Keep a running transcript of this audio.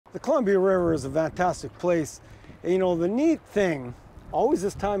The Columbia River is a fantastic place. And, you know, the neat thing, always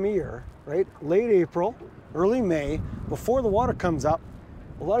this time of year, right? Late April, early May, before the water comes up,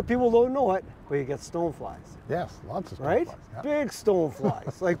 a lot of people don't know it, but you get stoneflies. Yes, lots of stoneflies. Right? Yeah. Big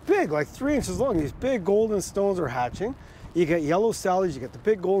stoneflies, like big, like 3 inches long. These big golden stones are hatching. You get yellow sallies, you get the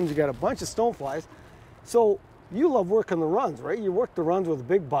big goldens, you get a bunch of stoneflies. So you love working the runs, right? You work the runs with a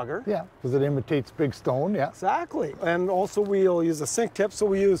big bugger. Yeah, because it imitates big stone, yeah. Exactly. And also we'll use a sink tip, so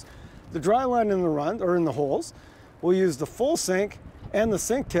we use the dry line in the runs, or in the holes. We'll use the full sink and the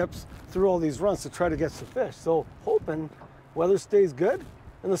sink tips through all these runs to try to get some fish. So hoping weather stays good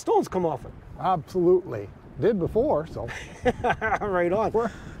and the stones come off it. Absolutely. Did before, so. Right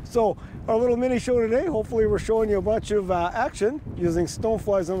on. So our little mini show today, hopefully we're showing you a bunch of action using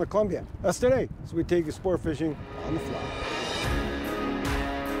stoneflies on the Columbia. That's today, so we take you sport fishing on the fly.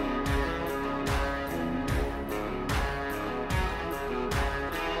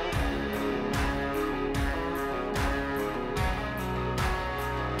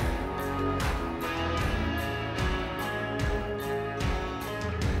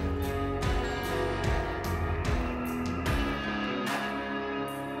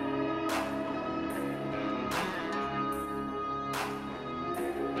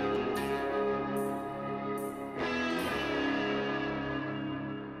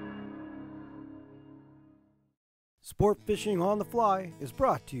 Sport Fishing on the Fly is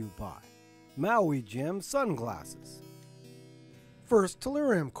brought to you by Maui Jim Sunglasses. First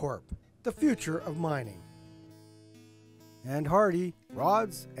Tellurium Corp, the future of mining. And Hardy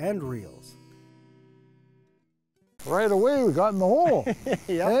Rods and Reels. Right away we got in the hole.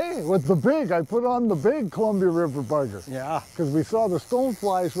 Yeah. Hey, with the big, I put on the big Columbia River bugger. Yeah. Because we saw the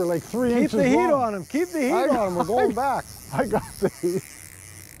stoneflies were like 3 inches long. Keep the heat on them, keep the heat on them, we're going back. I got the heat.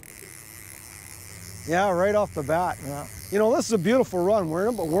 Yeah, right off the bat. Yeah. You know, this is a beautiful run,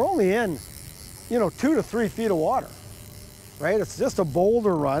 but we're only in, you know, 2 to 3 feet of water, right? It's just a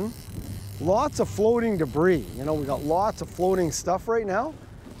boulder run. Lots of floating debris. You know, we got lots of floating stuff right now,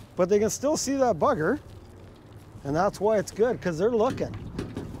 but they can still see that bugger, and that's why it's good, because they're looking.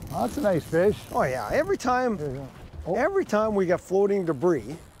 Oh, that's a nice fish. Oh yeah, every time we get floating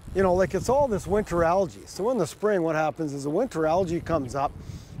debris, you know, like it's all this winter algae. So in the spring, what happens is the winter algae comes up,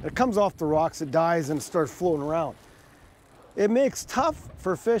 it comes off the rocks, it dies, and it starts floating around. It makes tough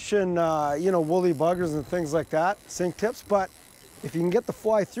for fishing, you know, woolly buggers and things like that, sink tips, but if you can get the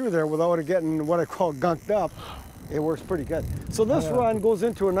fly through there without it getting what I call gunked up, it works pretty good. So this run goes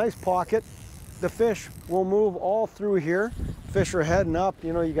into a nice pocket. The fish will move all through here. Fish are heading up.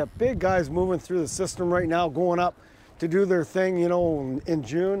 You know, you got big guys moving through the system right now, going up to do their thing, you know, in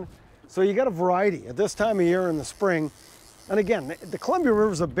June. So you got a variety at this time of year in the spring. And again, the Columbia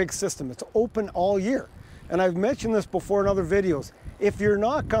River is a big system. It's open all year. And I've mentioned this before in other videos. If you're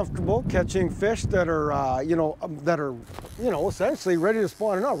not comfortable catching fish that are, you know, essentially ready to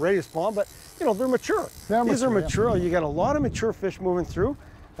spawn, or not ready to spawn, but, you know, they're mature. These are mature. You got a lot of mature fish moving through.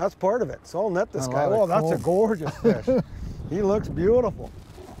 That's part of it. So I'll net this guy. Oh, that's a gorgeous fish. He looks beautiful.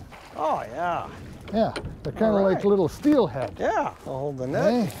 Oh, yeah. Yeah, they're kind of like little steelhead. Yeah, I'll hold the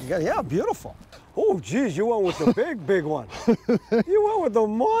net. Hey. Yeah, beautiful. Oh, geez, you went with the big one. You went with the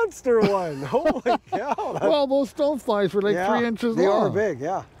monster one. Holy cow. Well, those stoneflies were like 3 inches long. They are big,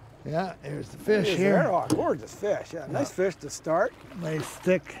 yeah. Yeah, here's the fish here. Oh, gorgeous fish. Yeah, nice fish to start. Nice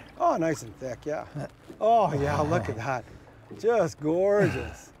thick. Oh, nice and thick, yeah. Oh, yeah, look at that. Just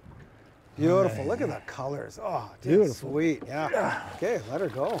gorgeous. Beautiful. Look at the colors. Oh, beautiful. Sweet. Yeah. Okay, let her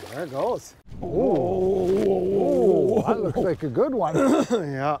go. There it goes. Oh, that looks like a good one.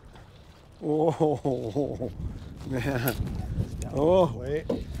 Yeah. Oh, man. Oh,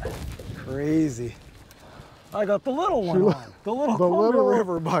 crazy. I got the little one on. The little Columbia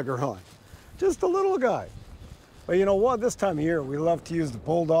River bugger on. Just a little guy. But you know what? This time of year, we love to use the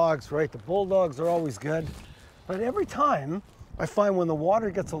bulldogs, right? The bulldogs are always good. But every time, I find when the water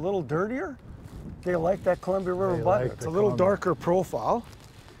gets a little dirtier, they like that Columbia River bugger. It's a little darker profile,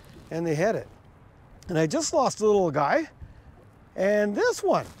 and they hit it. And I just lost a little guy, and this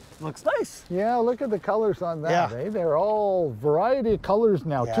one looks nice. Yeah, look at the colors on that. Eh? They're all variety of colors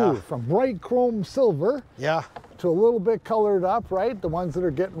now too, from bright chrome silver to a little bit colored up, right? The ones that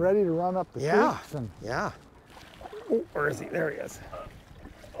are getting ready to run up the creeks. And Oh, where is he? There he is.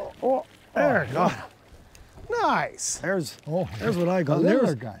 Oh, there you go. Nice. There's what I got.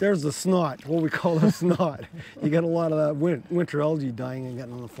 There's the snot, what we call the snot. You get a lot of that winter algae dying and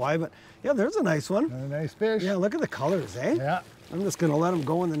getting on the fly, but yeah, there's a nice one. A nice fish. Yeah, look at the colors, eh? Yeah. I'm just gonna let him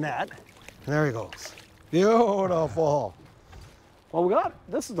go in the net. And there he goes. Beautiful. Well,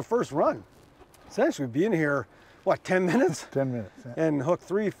 this is the first run. Essentially being here what, 10 minutes? 10 minutes, yeah. And hooked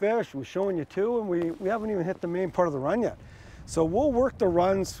 3 fish. We're showing you 2, and we haven't even hit the main part of the run yet. So we'll work the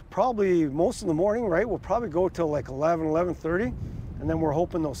runs probably most of the morning, right? We'll probably go till like 11, 11:30, and then we're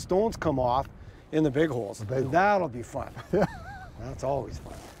hoping those stones come off in the big holes. That'll be fun. Yeah. That's always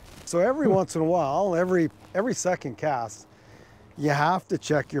fun. So every once in a while, every second cast, you have to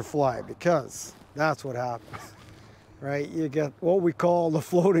check your fly, because that's what happens, right? You get what we call the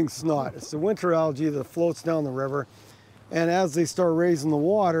floating snot. It's the winter algae that floats down the river, and as they start raising the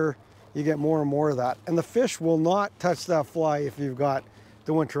water, you get more and more of that. And the fish will not touch that fly if you've got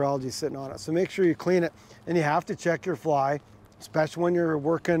the winter algae sitting on it. So make sure you clean it, and you have to check your fly, especially when you're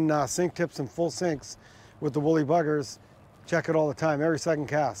working sink tips and full sinks with the woolly buggers. Check it all the time, every second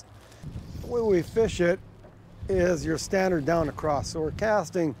cast. The way we fish it is your standard down across. So we're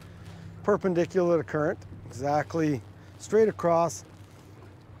casting perpendicular to current, exactly straight across,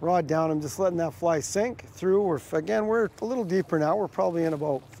 rod down. I'm just letting that fly sink through. Again, we're a little deeper now. We're probably in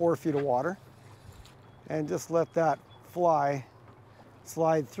about 4 feet of water. And just let that fly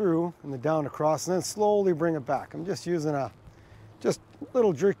slide through and the down across, and then slowly bring it back. I'm just using a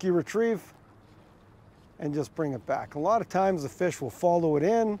little jerky retrieve and just bring it back. A lot of times the fish will follow it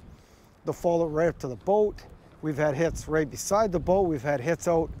in. They'll follow it right up to the boat. We've had hits right beside the boat. We've had hits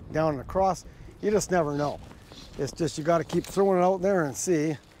out, down and across. You just never know. It's just, you got to keep throwing it out there and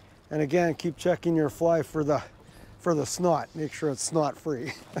see. And again, keep checking your fly for the snot. Make sure it's snot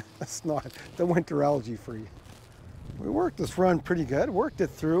free. Snot, the winter algae free. We worked this run pretty good. Worked it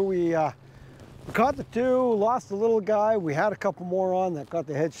through. We caught the 2, lost the little guy. We had a couple more on that got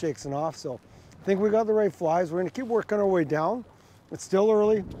the head shakes and off. So I think we got the right flies. We're going to keep working our way down. It's still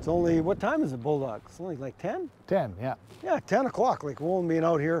early. It's only, what time is it, Bulldog? It's only like 10? 10, yeah. Yeah, 10 o'clock. Like, we'll be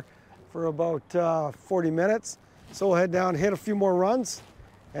out here for about 40 minutes. So we'll head down, hit a few more runs,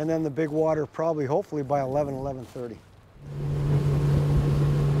 and then the big water probably, hopefully by 11, 11:30.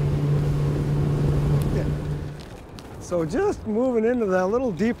 Yeah. So just moving into that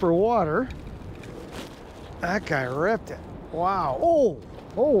little deeper water, that guy ripped it. Wow.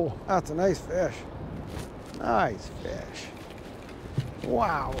 Oh, that's a nice fish. Nice fish.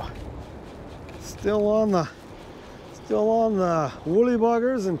 Wow. Still on the woolly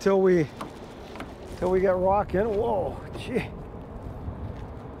buggers until we get rocking. Whoa, gee.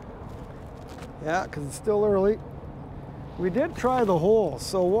 Yeah, because it's still early. We did try the hole.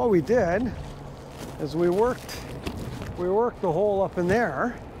 So what we did is we worked the hole up in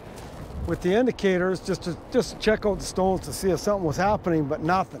there with the indicators just to check out the stones to see if something was happening, but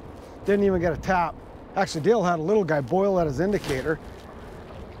nothing. Didn't even get a tap. Actually, Dale had a little guy boil at his indicator.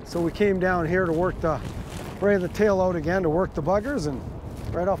 So we came down here to work right the tail out again to work the buggers, and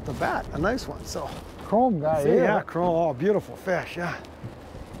right off the bat, a nice one. So chrome guy, yeah, chrome. Oh, beautiful fish. Yeah,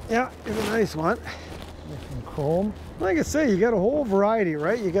 it's a nice one. Some chrome. Like I say, you get a whole variety,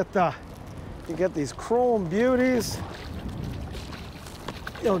 right? You get these chrome beauties.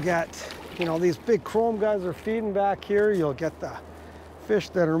 You'll get, these big chrome guys are feeding back here. You'll get the fish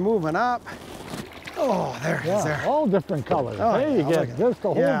that are moving up. Oh, there it is there. All different colors. Oh, hey, you get just a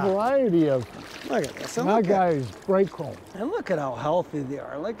whole variety of. Look at this. And that guy's bright chrome. And look at how healthy they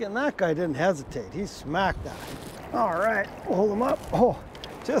are. Look, and that guy didn't hesitate. He smacked that. All right, we'll hold him up. Oh,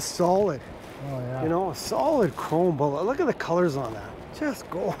 just solid. Oh, yeah. A solid chrome bullet. Look at the colors on that. Just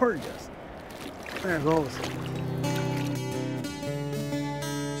gorgeous. There it goes.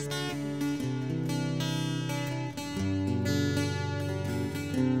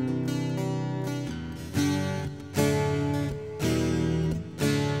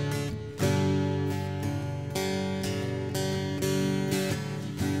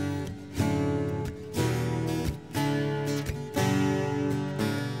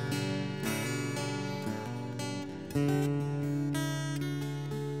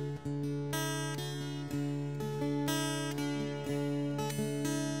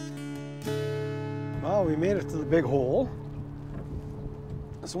 Well, we made it to the big hole.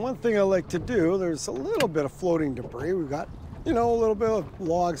 So one thing I like to do, there's a little bit of floating debris. We've got, a little bit of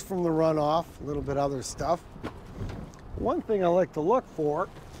logs from the runoff, a little bit other stuff. One thing I like to look for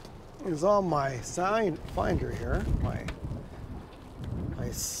is on my sign finder here,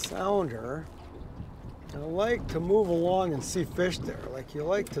 my sounder. I like to move along and see fish there. Like, you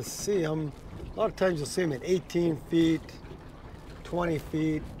like to see them. A lot of times you'll see them at 18 feet, 20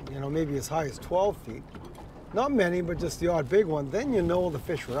 feet, maybe as high as 12 feet. Not many, but just the odd big one. Then you know the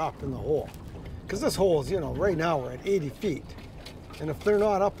fish are up in the hole. Because this hole is, right now we're at 80 feet. And if they're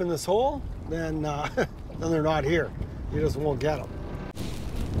not up in this hole, then they're not here. You just won't get them.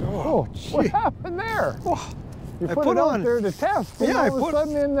 Oh, what happened there? Oh, you put it out there to test, and all of a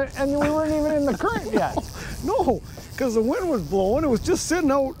sudden and we weren't even in the current yet. No, because the wind was blowing. It was just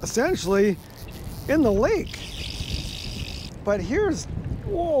sitting out essentially in the lake. But here's,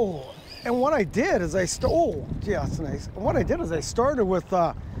 whoa. And what I did is oh, yeah, that's nice. And what I did is I started with,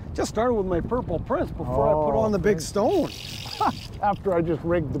 just started with my purple prince before I put on the big stone. After I just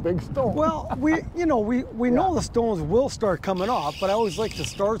rigged the big stone. Well, we know the stones will start coming off, but I always like to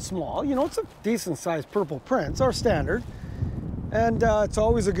start small. You know, it's a decent sized purple prince, our standard. And it's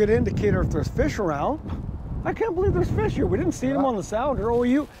always a good indicator if there's fish around. I can't believe there's fish here. We didn't see them on the sounder. Oh,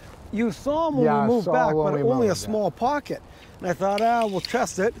 you saw them when we moved back, but only a small pocket. And I thought, we'll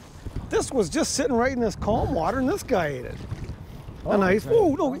test it. This was just sitting right in this calm water, and this guy ate it. Oh, a nice,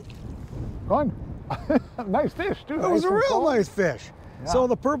 oh, no. Fun. Nice fish, too. It was a real nice fish. Yeah. So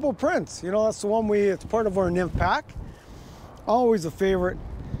the purple prince, you know, that's the one it's part of our nymph pack. Always a favorite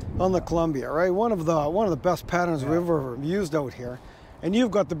on the Columbia, right? One of the best patterns we've ever used out here. And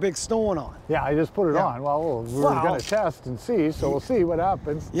you've got the big stone on. Yeah, I just put it on. Well, we're going to test and see, so we'll see what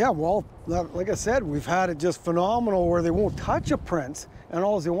happens. Yeah, well, like I said, we've had it just phenomenal where they won't touch a prince, and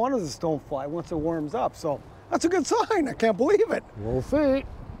all they want is a stonefly once it warms up. So that's a good sign. I can't believe it. We'll see.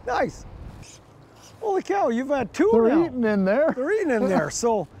 Nice. Holy cow, you've had two now. They're eating in there. They're eating in there.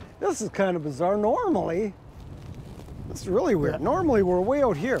 So this is kind of bizarre. Normally, it's really weird. Yeah. Normally, we're way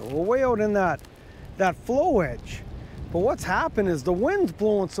out here. We're way out in that flow edge. But what's happened is the wind's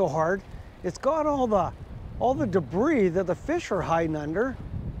blowing so hard, it's got all the debris that the fish are hiding under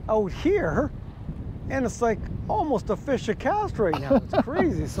out here, and it's like almost a fish a cast right now. It's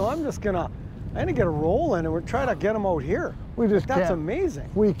crazy. So I'm gonna get a roll in and we're trying to get them out here. That's amazing.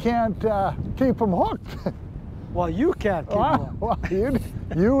 We can't keep them hooked. Well, you can't keep them hooked. Well,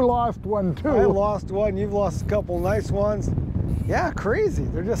 you lost one too. I lost one. You've lost a couple nice ones. Yeah, crazy.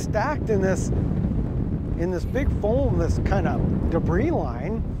 They're just stacked in this big foam, this kind of debris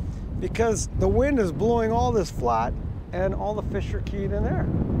line, because the wind is blowing all this flat and all the fish are keyed in there.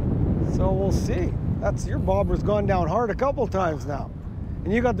 So we'll see. Your bobber's gone down hard a couple times now.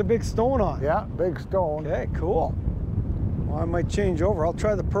 And you got the big stone on. Yeah, big stone. Okay, cool. Well, I might change over. I'll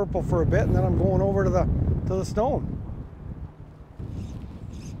try the purple for a bit and then I'm going over to the stone.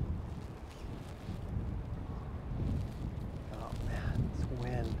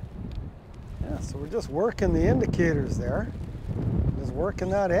 So we're just working the indicators there, just working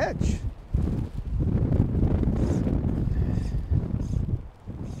that edge.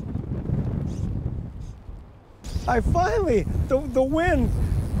 I finally, the wind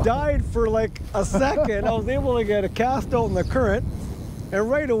died for like a second. I was able to get a cast out in the current, and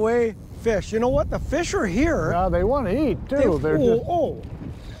right away, fish. You know what? The fish are here. Yeah, they want to eat too.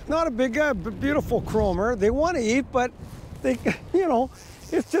 Not a big guy, but beautiful chromer. They want to eat, but they, you know,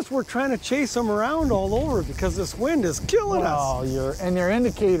 it's just we're trying to chase them around all over because this wind is killing us. And your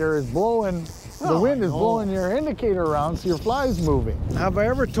indicator is blowing, the wind is blowing your indicator around, so your fly's moving. Have I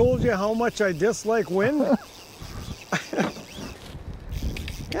ever told you how much I dislike wind?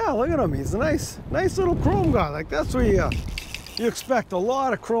 Yeah, look at him. He's a nice little chrome guy. Like that's what you expect a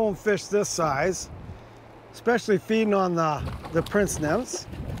lot of chrome fish this size, especially feeding on the prince nymphs.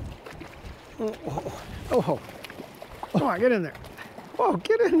 Oh, come on, get in there. Whoa,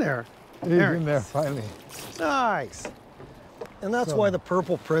 get in there. He's in there finally. Nice. And that's why the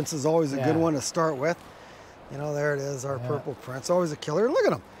purple prince is always a good one to start with. You know, there it is, our purple prince. Always a killer. Look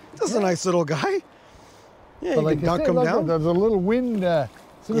at him. This is a nice little guy. Yeah, you can duck him down. There's a little wind, as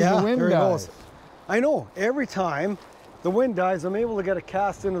soon as the wind dies. I know, every time the wind dies, I'm able to get a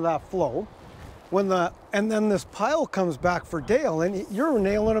cast into that flow. And then this pile comes back for Dale, and you're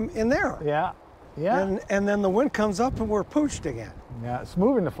nailing him in there. Yeah, yeah. And then the wind comes up and we're pooched again. Yeah, it's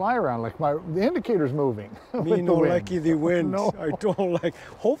moving the fly around, like the indicator's moving. Me no likey the wind. No. I don't like.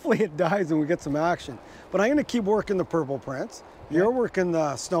 Hopefully it dies and we get some action. But I'm going to keep working the purple prince. You're working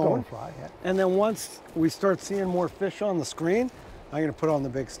the stone. Stonefly, And then once we start seeing more fish on the screen, I'm going to put on the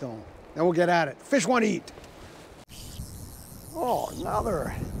big stone. Then we'll get at it. Fish want to eat. Oh,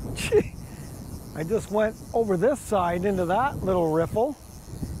 another. Gee. I just went over this side into that little riffle,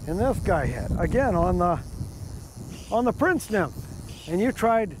 and this guy hit again on the prince nymph. And you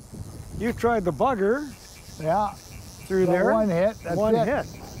tried the bugger. Yeah. Through there. One hit. That's one hit.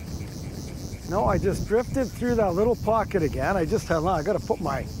 No, I just drifted through that little pocket again. I just had, I got to put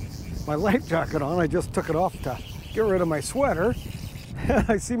my life jacket on. I just took it off to get rid of my sweater. And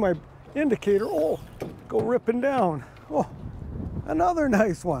I see my indicator, go ripping down. Oh, another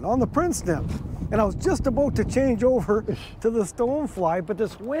nice one on the prince nymph. And I was just about to change over to the stonefly, but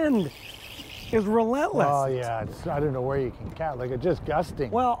this wind is relentless. Oh yeah, I don't know where you can catch, like it's just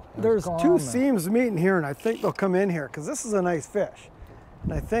gusting. Well, there's two seams meeting here, and I think they'll come in here because this is a nice fish.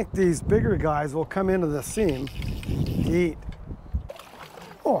 And I think these bigger guys will come into the seam to eat.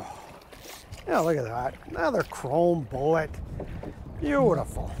 Oh, yeah, look at that. Another chrome bullet.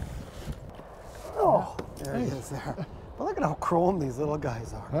 Beautiful. Oh, there he is there. But look at how chrome these little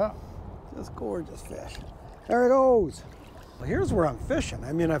guys are. Yeah. Just gorgeous fish. There it goes. Well, here's where I'm fishing.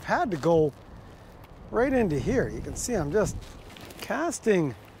 I mean, I've had to go right into here. You can see I'm just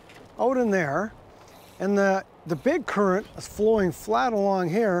casting out in there, and the big current is flowing flat along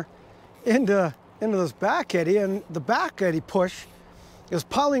here into this back eddy, and the back eddy push is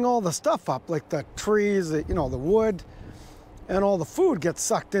piling all the stuff up, like the trees, the wood, and all the food gets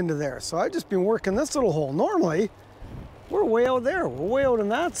sucked into there. So I've just been working this little hole. Normally, we're way out there. We're way out in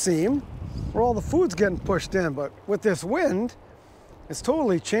that seam where all the food's getting pushed in, but with this wind, it's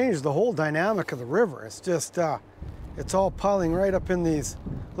totally changed the whole dynamic of the river. It's just, it's all piling right up in these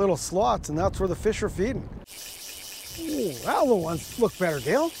little slots, and that's where the fish are feeding. Ooh, that little one looked better,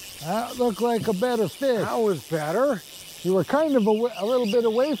 Dale. That looked like a better fish. That was better. You were kind of a little bit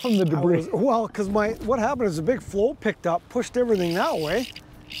away from the debris. Well, because what happened is a big flow picked up, pushed everything that way,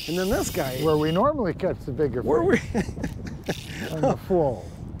 and then this guy. Where we normally catch the bigger where fish. On the flow.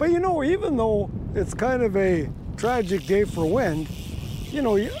 But even though it's kind of a tragic day for wind,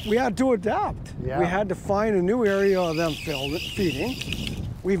 we had to adapt. Yeah. We had to find a new area of them feeding.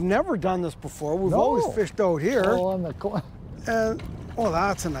 We've never done this before. We've always fished out here. Oh, on the and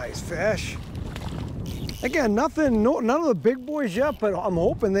that's a nice fish. Again, none of the big boys yet, but I'm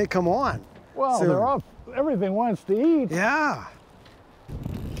hoping they come on. Well, soon. they're up. Everything wants to eat. Yeah.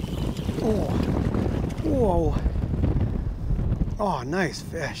 Oh. Whoa. Oh, nice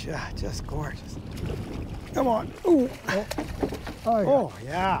fish. Yeah, just gorgeous. Come on. Ooh. Oh,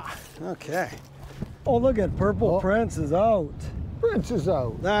 yeah. Okay. Oh, look at Purple Prince is out. Prince is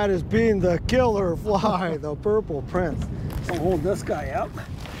out. That is being the killer fly, the Purple Prince. I'll hold this guy up.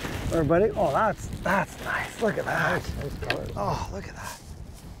 Everybody. Oh, that's nice. Look at that. Nice color. Oh, look at that.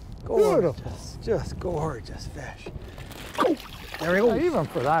 Gorgeous. Beautiful. Just gorgeous fish. Oh, there we go. Now, even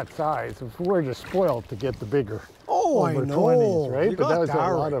for that size, we're just spoiled to get the bigger. Oh, I know. 20s, right? You But that was a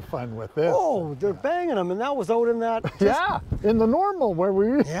right. lot of fun with this. Oh, they're banging them, and that was out in that. Yeah, in the normal where we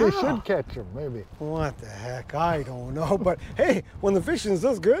usually should catch them, maybe. What the heck? I don't know. But hey, when the fishing is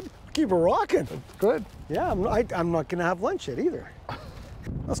this good, keep it rocking. It's good. Yeah, I'm not going to have lunch yet either.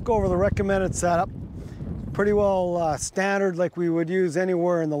 Let's go over the recommended setup. Pretty well standard, like we would use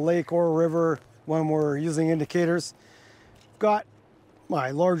anywhere in the lake or river when we're using indicators. Got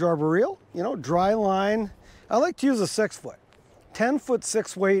my large arbor reel, dry line. I like to use a 6-foot. 10-foot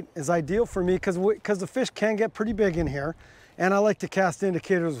 6 weight is ideal for me because the fish can get pretty big in here, and I like to cast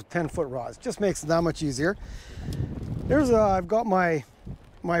indicators with 10-foot rods. Just makes it that much easier. I've got my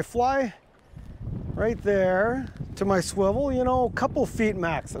fly right there to my swivel, a couple feet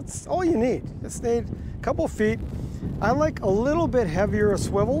max. That's all you need. Just need a couple feet. I like a little bit heavier a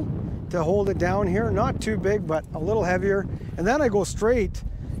swivel to hold it down here. Not too big, but a little heavier. And then I go straight,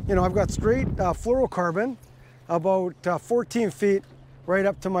 I've got straight fluorocarbon, about 14 feet right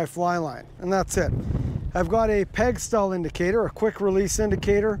up to my fly line, and that's it. I've got a peg style indicator, a quick release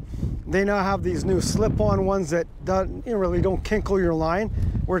indicator. They now have these new slip-on ones that really don't kinkle your line,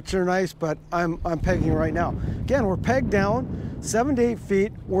 which are nice, but I'm pegging right now. Again, we're pegged down 7 to 8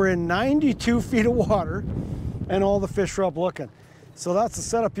 feet. We're in 92 feet of water, and all the fish are up looking. So that's the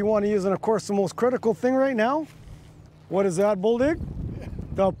setup you want to use, and of course the most critical thing right now, what is that, Bull Dig?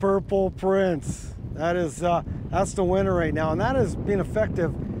 The Purple Prince. That's the winner right now, and that has been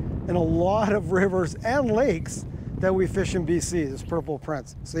effective in a lot of rivers and lakes that we fish in BC, this Purple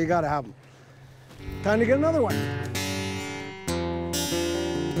Prince. So you gotta have them. Time to get another one.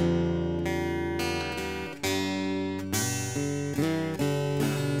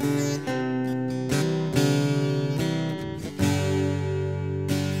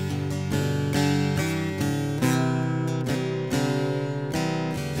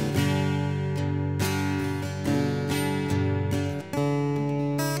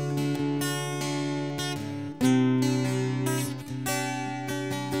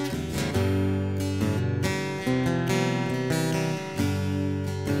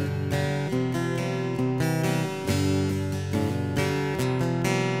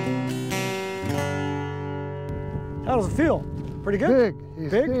 How does it feel? Pretty good? Big. He's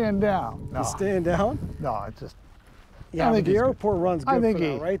staying down. No. He's staying down? No, it's just... Yeah, the airport runs good for that,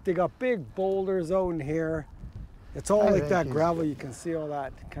 he... right? They got big boulders out in here. It's all like that gravel. You can see all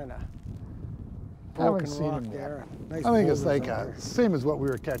that kind of broken rock there. Nice I think it's like same as what we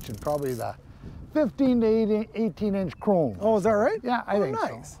were catching, probably the 15 to 18 inch chrome. Oh, is that right? Yeah, I think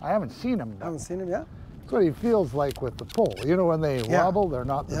nice. so. I haven't seen him. Haven't seen him yet? That's what he feels like with the pole. You know, when they wobble, they're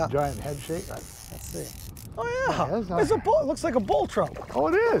not the giant head shake. Let's see. Oh yeah, it's a bull. It looks like a bull trout. Oh,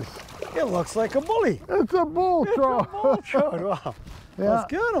 it is. It looks like a bully. It's a bull trout. It's a bull trout. Wow. Yeah.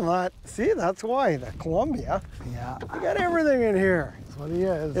 That's good. I'm not. See, that's why the Columbia. Yeah. You got everything in here. That's what he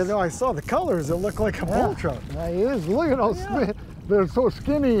is. And I saw the colors. It looked like a bull trout. Yeah, he is. Look at how they're so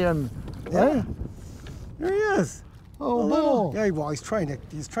skinny and. Right? There he is. Oh, little. Yeah. Well, he's trying to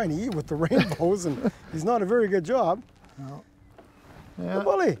eat with the rainbows, and he's not a very good job. No. Yeah. The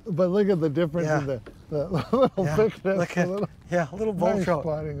bully. But look at the difference in the little thickness. Look at, a little bull trout.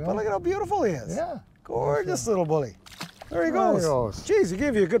 But look at how beautiful he is. Yeah. Gorgeous little bully. There he goes. Jeez, he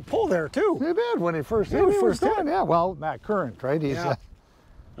gave you a good pull there, too. He did when he first did. Yeah, well, that current, right? He's,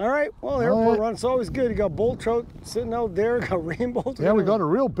 all right, well, the airport run, it's always good. You got bull trout sitting out there, got rainbows. Yeah, we got a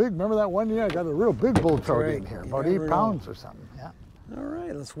real big, remember that one year? I got a real big bull trout in here, about 8 pounds or something. Yeah. All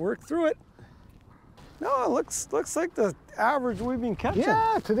right, let's work through it. No, it looks like the average we've been catching.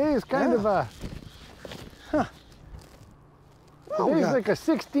 Yeah, today is kind of a... Today's like a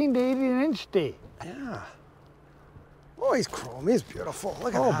 16 to 18 inch day. Yeah. Oh, he's chrome. He's beautiful.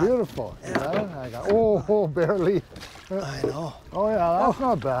 Look at that. Oh, beautiful. Yeah. Barely. I know. Oh, yeah, that's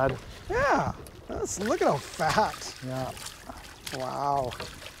not bad. Yeah. Look at how fat. Yeah. Wow.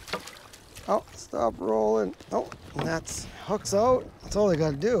 Oh, stop rolling. Oh, and that's hooks out. That's all they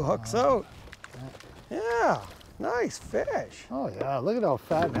got to do. Hooks out. Yeah. Nice fish. Oh, yeah. Look at how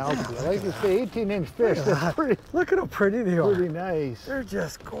fat and healthy. Like you say, 18-inch fish. That's pretty. Look at how pretty they are. Pretty nice. They're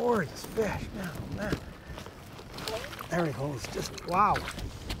just gorgeous fish. Man, oh, man. There he goes. Just wow.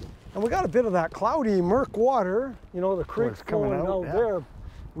 And we got a bit of that cloudy murk water. You know, the creek's coming out there,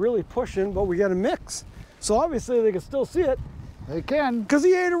 really pushing, but we got a mix. So obviously they can still see it. They can. Because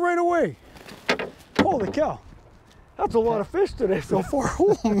he ate it right away. Holy cow. That's a lot of fish today so far.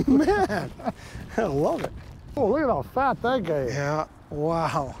 Oh, man. I love it. Oh, look at how fat that guy is. Yeah.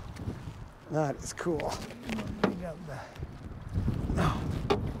 Wow. That is cool.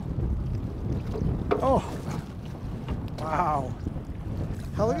 Oh. Wow.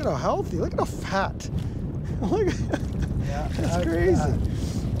 Look at how healthy. Look at how fat. Look at that's crazy.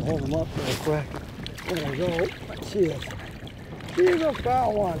 Hold him up real quick. There we go. She's a fat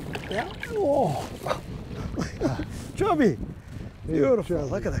one. Yeah. Oh. Chubby. Beautiful.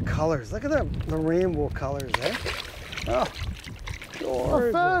 Look at the colors. Look at the rainbow colors, eh? Oh.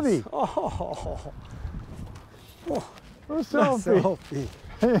 Gorgeous. Fatty. Oh. Selfie.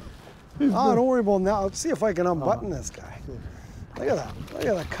 Oh, don't worry about him now. Let's see if I can unbutton this guy. Look at that. Look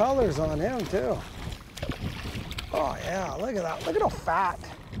at the colors on him, too. Oh, yeah. Look at that. Look at how fat.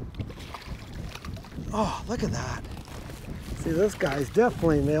 Oh, look at that. See, this guy's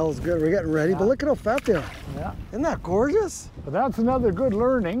definitely male is good. We're getting ready, but look at how fat they are. Yeah. Isn't that gorgeous? But that's another good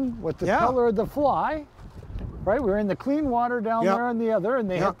learning with the color of the fly. Right, we're in the clean water down there on the other, and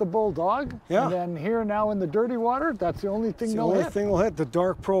they hit the bulldog. Yeah. And then here now in the dirty water, that's the only thing they'll hit. The only thing they'll hit, the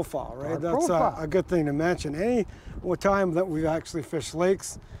dark profile, right? That's a good thing to mention. Any time that we've actually fished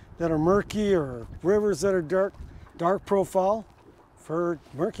lakes that are murky or rivers that are dark profile for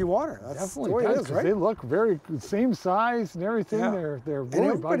murky water. That's the way it is, right? They look very same size and everything. Yeah. They're really and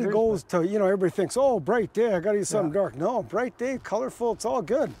everybody goes to, everybody thinks, oh, bright day, I got to use something dark. No, bright day, colorful, it's all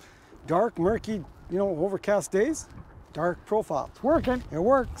good. Dark, murky, overcast days, dark profile. It's working. It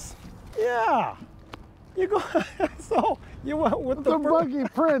works. Yeah. You go. So you went with the buggy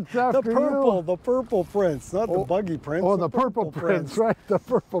prince after the purple prince, not the buggy prince. Oh, the purple prince, right? The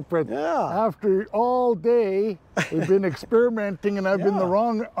purple prince. Yeah. After all day, we've been experimenting, and I've been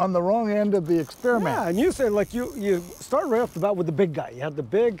on the wrong end of the experiment. Yeah, and you said you start right off the bat with the big guy. You had the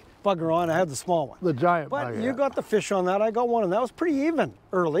big bugger on. I had the small one. The giant bugger. But you got the fish on that. I got one, and that was pretty even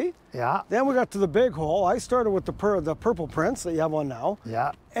early. Yeah. Then we got to the big hole. I started with the purple prince that you have on now.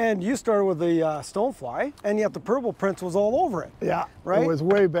 Yeah. And you started with the Stonefly, and yet the purple prince was all over it. Yeah. Right? It was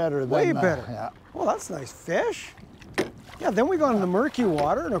way better than way better. Yeah. Well, that's nice fish. Yeah, then we got in the murky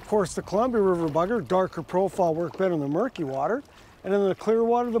water, and of course the Columbia River bugger, darker profile, worked better in the murky water, and in the clear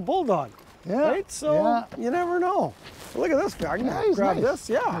water, the bulldog. Yeah. Right? So you never know. Well, look at this fish. I can grab this.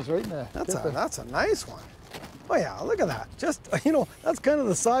 Yeah. He's right in there. That's a nice one. Oh yeah, look at that. Just that's kind of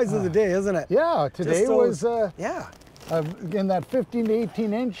the size of the day, isn't it? Yeah. Today was in that 15 to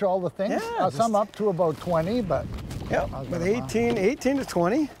 18 inch, all the things. Yeah, some up to about 20, but. Yeah, but 18 to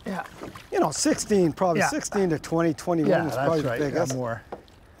 20. Yeah. 16, probably 16 to 20, 21 is probably the biggest. More.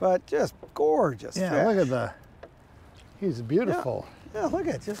 But just gorgeous fish. Look at he's beautiful. Yeah, look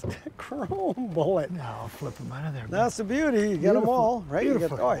at just a chrome bullet. No, I'll flip him out of there. That's the beauty. You get them all, right?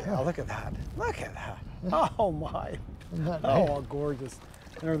 Beautiful. Oh yeah, look at that. Look at that. Oh my. Oh, gorgeous.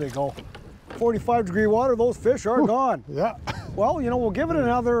 There they go. 45-degree water, those fish are gone. Yeah. Well, you know, we'll give it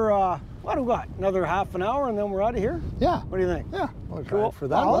another, what do we got? Another half an hour and then we're out of here? Yeah. What do you think? Yeah, we'll try it for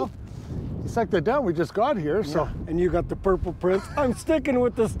that. Well, you sucked it down, we just got here, so. Yeah. And you got the purple prints. I'm sticking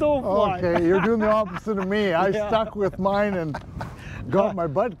with the Stonefly. Okay, you're doing the opposite of me. I stuck with mine and got my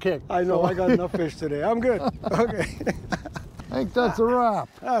butt kicked. I know, so. I got enough fish today. I'm good. Okay. I think that's a wrap.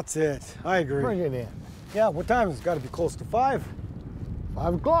 That's it. I agree. Bring it in. Yeah, what time is it? Got to be close to 5.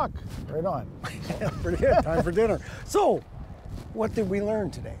 5 o'clock. Right on. Yeah, pretty good. Time for dinner. So, what did we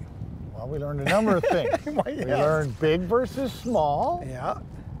learn today? Well, we learned a number of things. Well, We learned big versus small. Yeah.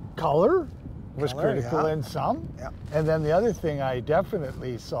 Color was critical in some. Yeah. And then the other thing I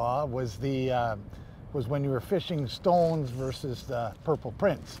definitely saw was was when you were fishing stones versus the purple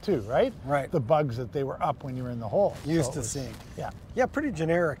prints too, right? Right. The bugs that they were up when you were in the hole. Used to seeing. Yeah. Yeah, pretty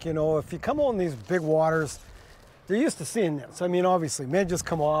generic. You know, if you come on these big waters, they're used to seeing nymphs. I mean, obviously, midges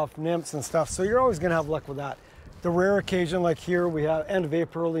come off, nymphs and stuff, so you're always going to have luck with that. The rare occasion, like here, we have end of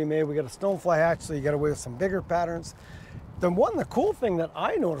April, early May, we got a stonefly hatch, so you got away with some bigger patterns. The cool thing that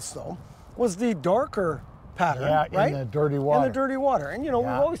I noticed, though, was the darker pattern, right? In the dirty water. In the dirty water. And, you know, we've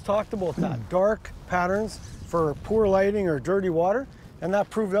always talked about that. Dark patterns for poor lighting or dirty water, and that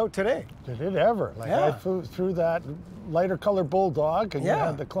proved out today. Did it ever? Like I threw that lighter color bulldog, and you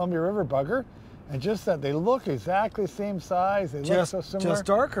had the Columbia River bugger, and just that they look exactly the same size. They look so similar. Just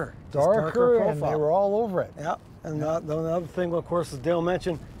darker. Darker, and they were all over it. Yeah, and the other thing, of course, as Dale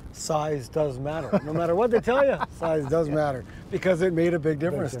mentioned, size does matter. No matter what they tell you, size does matter, because it made a big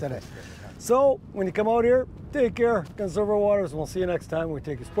difference today. So when you come out here, take care, conserve our waters, and we'll see you next time when we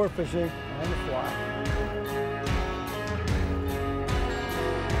take you sport fishing on the fly.